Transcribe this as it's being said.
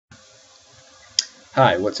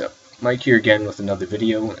Hi, what's up? Mike here again with another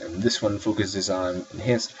video, and this one focuses on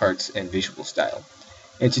enhanced parts and visual style.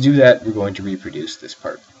 And to do that, we're going to reproduce this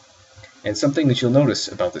part. And something that you'll notice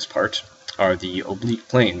about this part are the oblique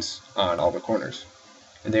planes on all the corners.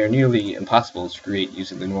 And they are nearly impossible to create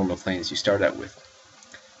using the normal planes you start out with.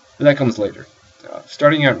 But that comes later.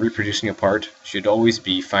 Starting out reproducing a part should always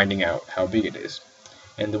be finding out how big it is.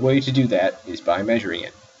 And the way to do that is by measuring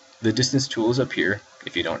it. The distance tool is up here.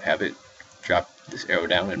 If you don't have it, drop this arrow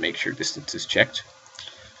down and make sure distance is checked.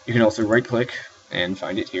 You can also right click and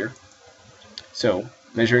find it here. So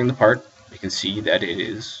measuring the part, we can see that it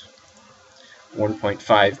is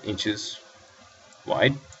 1.5 inches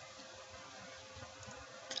wide,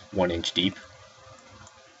 1 inch deep,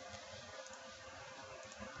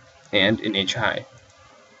 and an inch high.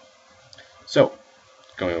 So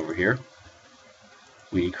going over here,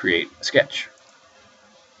 we create a sketch.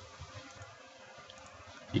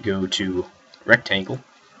 You go to rectangle,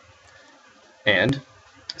 and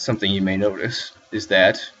something you may notice is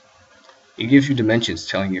that it gives you dimensions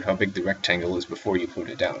telling you how big the rectangle is before you put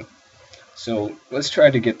it down. So let's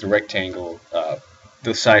try to get the rectangle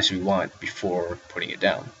the size we want before putting it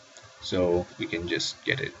down. So we can just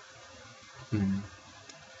get it.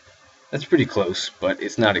 That's pretty close, but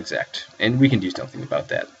it's not exact, and we can do something about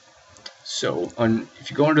that. So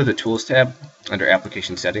if you go under the Tools tab, under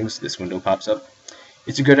Application Settings, this window pops up.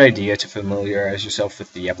 It's a good idea to familiarize yourself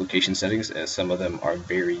with the application settings, as some of them are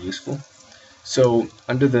very useful. So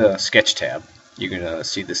under the Sketch tab, you're going to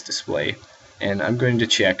see this display, and I'm going to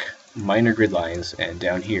check Minor Grid Lines, and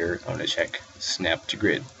down here I'm going to check Snap to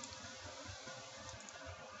Grid.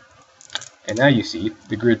 And now you see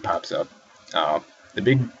the grid pops up. The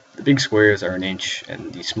big squares are 1 inch,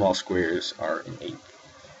 and the small squares are 1/8.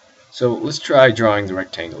 So let's try drawing the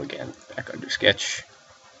rectangle again. Back under Sketch.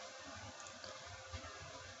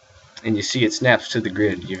 And you see it snaps to the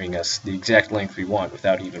grid, giving us the exact length we want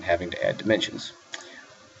without even having to add dimensions.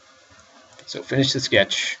 So finish the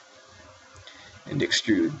sketch and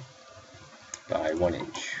extrude by 1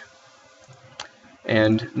 inch.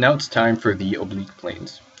 And now it's time for the oblique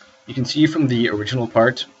planes. You can see from the original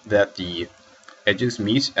part that the edges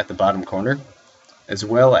meet at the bottom corner, as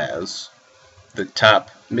well as the top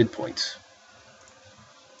midpoints.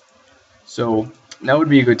 So now would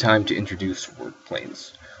be a good time to introduce work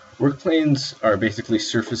planes. Work planes are basically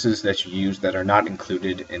surfaces that you use that are not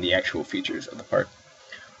included in the actual features of the part.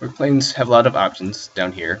 Work planes have a lot of options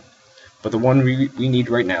down here, but the one we need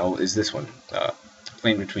right now is this one,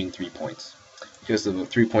 plane between 3 points, because the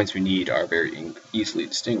 3 points we need are very easily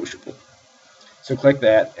distinguishable. So click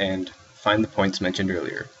that and find the points mentioned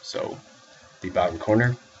earlier, so the bottom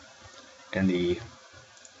corner and the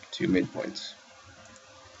 2 midpoints.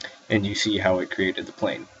 And you see how it created the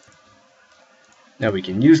plane. Now we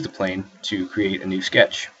can use the plane to create a new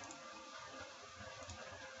sketch.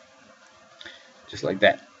 Just like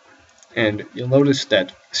that. And you'll notice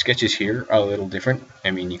that sketches here are a little different.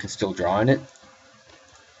 I mean, you can still draw in it,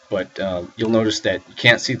 but you'll notice that you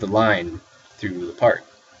can't see the line through the part.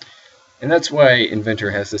 And that's why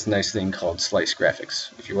Inventor has this nice thing called Slice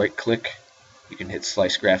Graphics. If you right click, you can hit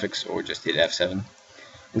Slice Graphics or just hit F7.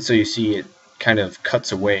 And so you see it kind of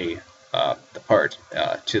cuts away the part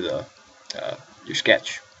to your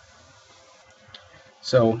sketch.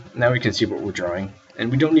 So now we can see what we're drawing, and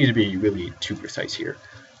we don't need to be really too precise here.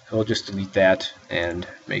 So I'll just delete that and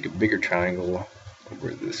make a bigger triangle over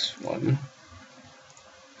this one.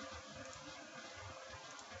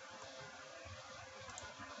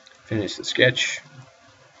 Finish the sketch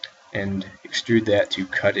and extrude that to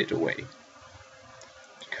cut it away.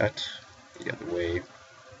 Cut the other way.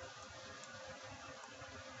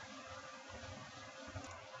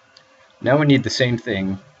 Now we need the same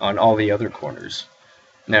thing on all the other corners.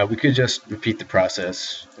 Now we could just repeat the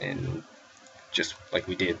process and just like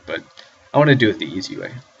we did, but I want to do it the easy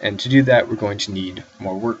way. And to do that, we're going to need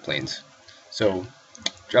more work planes. So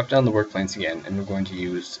drop down the work planes again, and we're going to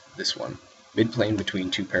use this one, midplane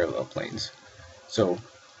between 2 parallel planes. So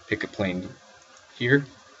pick a plane here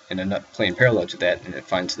and a plane parallel to that, and it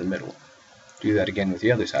finds the middle. Do that again with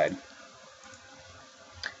the other side.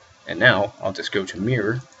 And now I'll just go to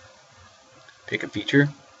mirror, pick a feature,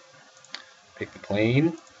 pick the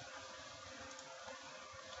plane,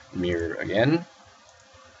 mirror again,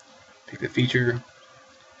 pick the feature,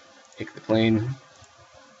 pick the plane,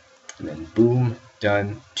 and then boom,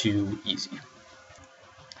 done. Too easy.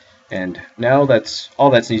 And now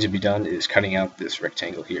all that's needs to be done is cutting out this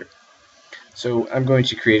rectangle here. So I'm going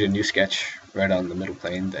to create a new sketch right on the middle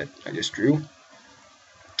plane that I just drew.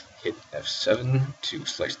 Hit F7 to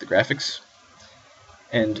slice the graphics.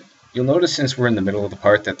 And You'll notice since we're in the middle of the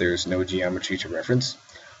part that there's no geometry to reference.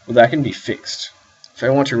 Well, that can be fixed. If I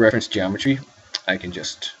want to reference geometry, I can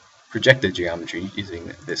just project the geometry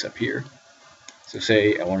using this up here. So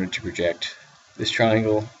say I wanted to project this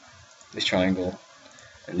triangle,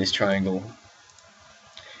 and this triangle,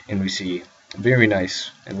 and we see very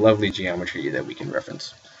nice and lovely geometry that we can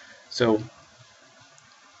reference. So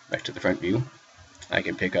back to the front view, I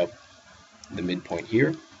can pick up the midpoint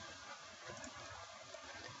here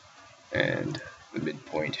and the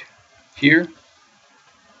midpoint here.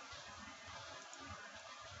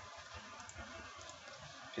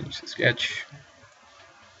 Finish the sketch,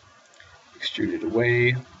 extrude it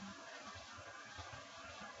away,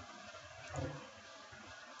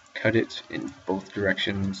 cut it in both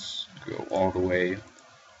directions, go all the way,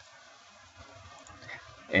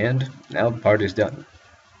 and now the part is done.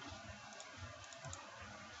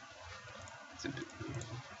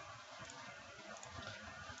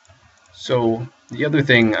 So the other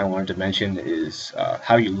thing I wanted to mention is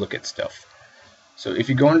how you look at stuff. So if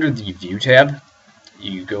you go under the View tab,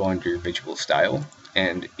 you go under Visual Style,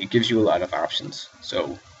 and it gives you a lot of options.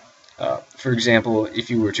 So for example, if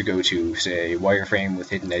you were to go to, say, wireframe with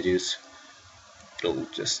hidden edges, it'll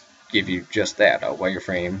just give you just that, a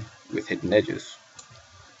wireframe with hidden edges.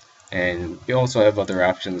 And you also have other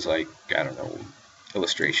options like, I don't know,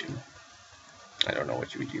 illustration. I don't know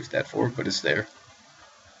what you would use that for, but it's there.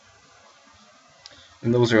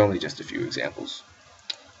 And those are only just a few examples.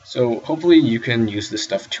 So hopefully you can use this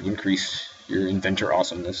stuff to increase your inventor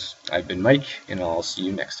awesomeness. I've been Mike, and I'll see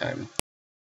you next time.